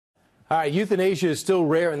All right, euthanasia is still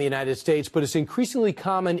rare in the United States, but it's increasingly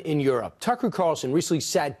common in Europe. Tucker Carlson recently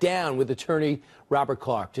sat down with attorney Robert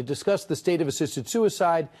Clark to discuss the state of assisted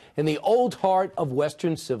suicide in the old heart of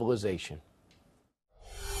Western civilization.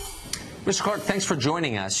 Mr. Clark, thanks for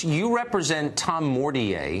joining us. You represent Tom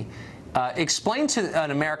Mortier. Explain to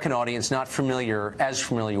an American audience not as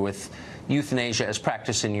familiar with euthanasia as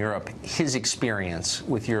practiced in Europe, his experience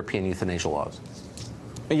with European euthanasia laws.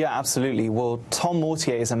 Yeah, absolutely. Well, Tom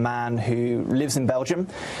Mortier is a man who lives in Belgium,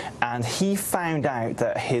 and he found out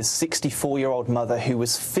that his 64-year-old mother, who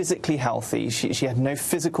was physically healthy, she had no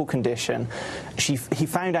physical condition, he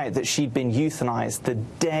found out that she'd been euthanized the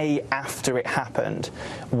day after it happened,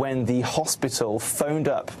 when the hospital phoned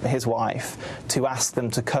up his wife to ask them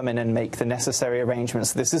to come in and make the necessary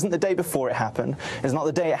arrangements. This isn't the day before it happened, it's not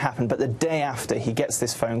the day it happened, but the day after he gets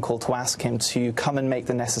this phone call to ask him to come and make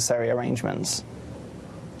the necessary arrangements.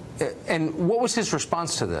 And what was his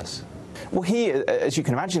response to this? Well, he, as you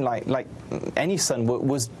can imagine, like any son,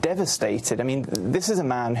 was devastated. I mean, this is a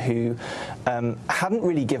man who hadn't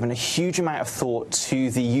really given a huge amount of thought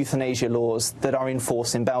to the euthanasia laws that are in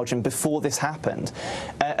force in Belgium before this happened.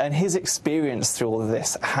 And his experience through all of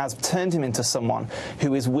this has turned him into someone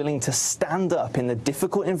who is willing to stand up in the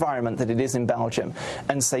difficult environment that it is in Belgium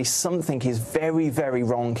and say something is very, very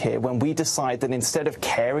wrong here when we decide that instead of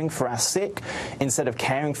caring for our sick, instead of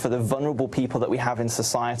caring for the vulnerable people that we have in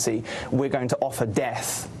society, we're going to offer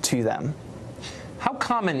death to them. How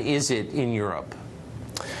common is it in Europe?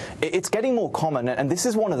 It's getting more common, and this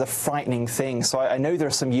is one of the frightening things. So I know there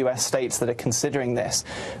are some US states that are considering this,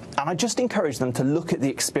 and I just encourage them to look at the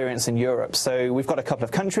experience in Europe. So we've got a couple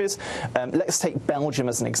of countries. Let's take Belgium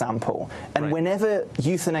as an example. And right. Whenever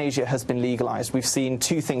euthanasia has been legalized, we've seen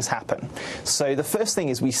two things happen. So the first thing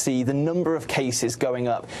is we see the number of cases going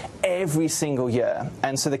up every single year.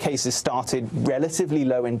 And so the cases started relatively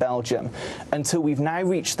low in Belgium until we've now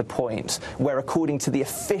reached the point where, according to the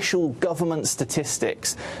official government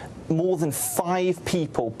statistics, more than 5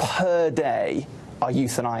 people per day are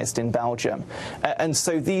euthanized in Belgium. And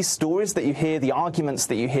so these stories that you hear, the arguments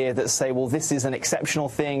that you hear that say, well, this is an exceptional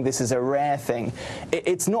thing, this is a rare thing,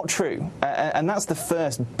 it's not true. And that's the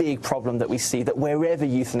first big problem that we see, that wherever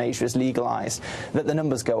euthanasia is legalized, that the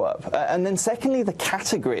numbers go up. And then secondly, the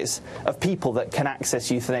categories of people that can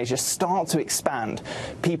access euthanasia start to expand.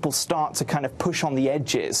 People start to kind of push on the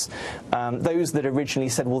edges. Those that originally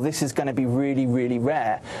said, well, this is going to be really, really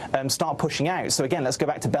rare, start pushing out. So again, let's go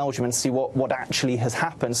back to Belgium and see what actually has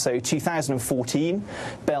happened. So 2014,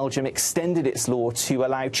 Belgium extended its law to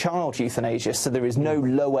allow child euthanasia, so there is no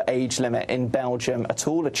lower age limit in Belgium at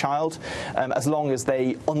all. A child, as long as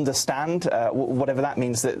they understand, whatever that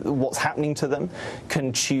means, that what's happening to them,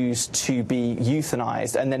 can choose to be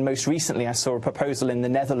euthanized. And then most recently I saw a proposal in the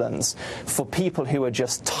Netherlands for people who are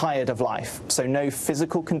just tired of life. So no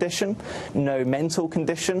physical condition, no mental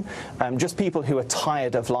condition, just people who are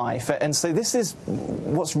tired of life. And so this is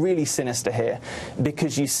what's really sinister here,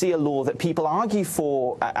 because you see a law that people argue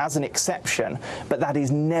for as an exception, but that is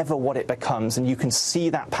never what it becomes, and you can see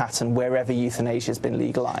that pattern wherever euthanasia has been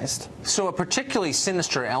legalized. So a particularly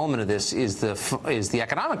sinister element of this is the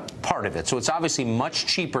economic part of it. So it's obviously much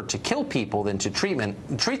cheaper to kill people than to treat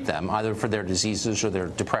them, either for their diseases or their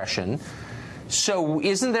depression. So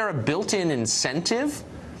isn't there a built-in incentive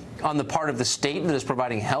on the part of the state that is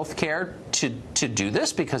providing health care to do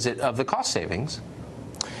this because of the cost savings?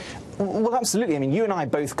 Well, absolutely. I mean, you and I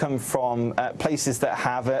both come from places that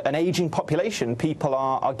have an aging population. People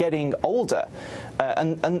are getting older.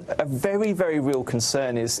 And a very, very real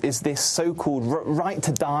concern is this so-called right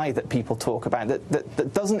to die that people talk about,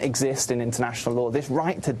 that doesn't exist in international law. This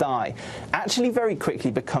right to die actually very quickly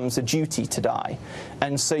becomes a duty to die.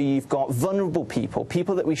 And so you've got vulnerable people,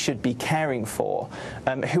 people that we should be caring for,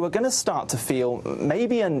 who are going to start to feel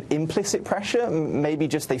maybe an implicit pressure, maybe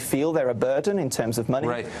just they feel they're a burden in terms of money,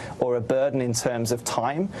 right, or a burden in terms of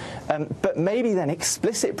time, but maybe then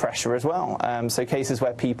explicit pressure as well. So cases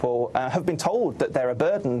where people have been told that they're a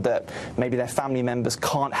burden, that maybe their family members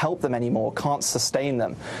can't help them anymore, can't sustain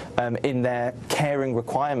them in their caring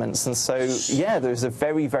requirements. And so, yeah, there's a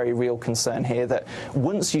very, very real concern here that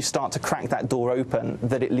once you start to crack that door open,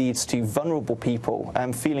 that it leads to vulnerable people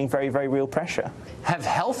feeling very, very real pressure. Have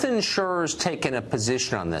health insurers taken a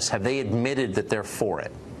position on this? Have they admitted that they're for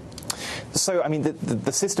it? So, I mean,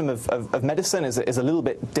 the system of medicine is a little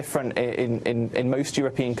bit different in most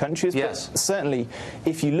European countries. Yes. But certainly,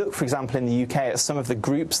 if you look, for example, in the UK at some of the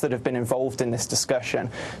groups that have been involved in this discussion,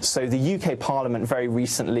 so the UK Parliament very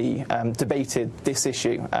recently debated this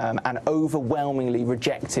issue and overwhelmingly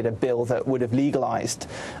rejected a bill that would have legalised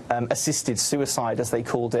assisted suicide, as they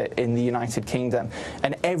called it, in the United Kingdom.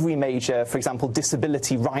 And every major, for example,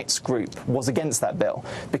 disability rights group was against that bill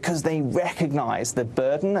because they recognise the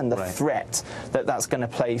burden and the threat that that's going to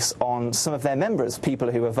place on some of their members,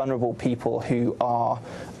 people who are vulnerable, people who are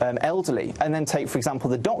elderly. And then take, for example,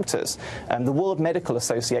 the doctors. The World Medical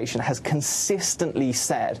Association has consistently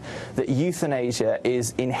said that euthanasia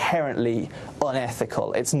is inherently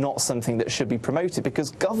unethical. It's not something that should be promoted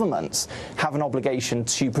because governments have an obligation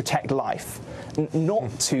to protect life,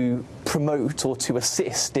 not to promote or to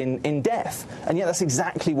assist in death. And yet that's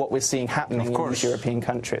exactly what we're seeing happening in these European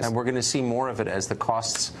countries. And we're going to see more of it as the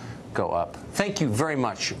costs go up. Thank you very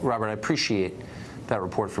much, Robert. I appreciate that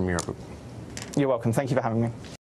report from Europe. You're welcome. Thank you for having me.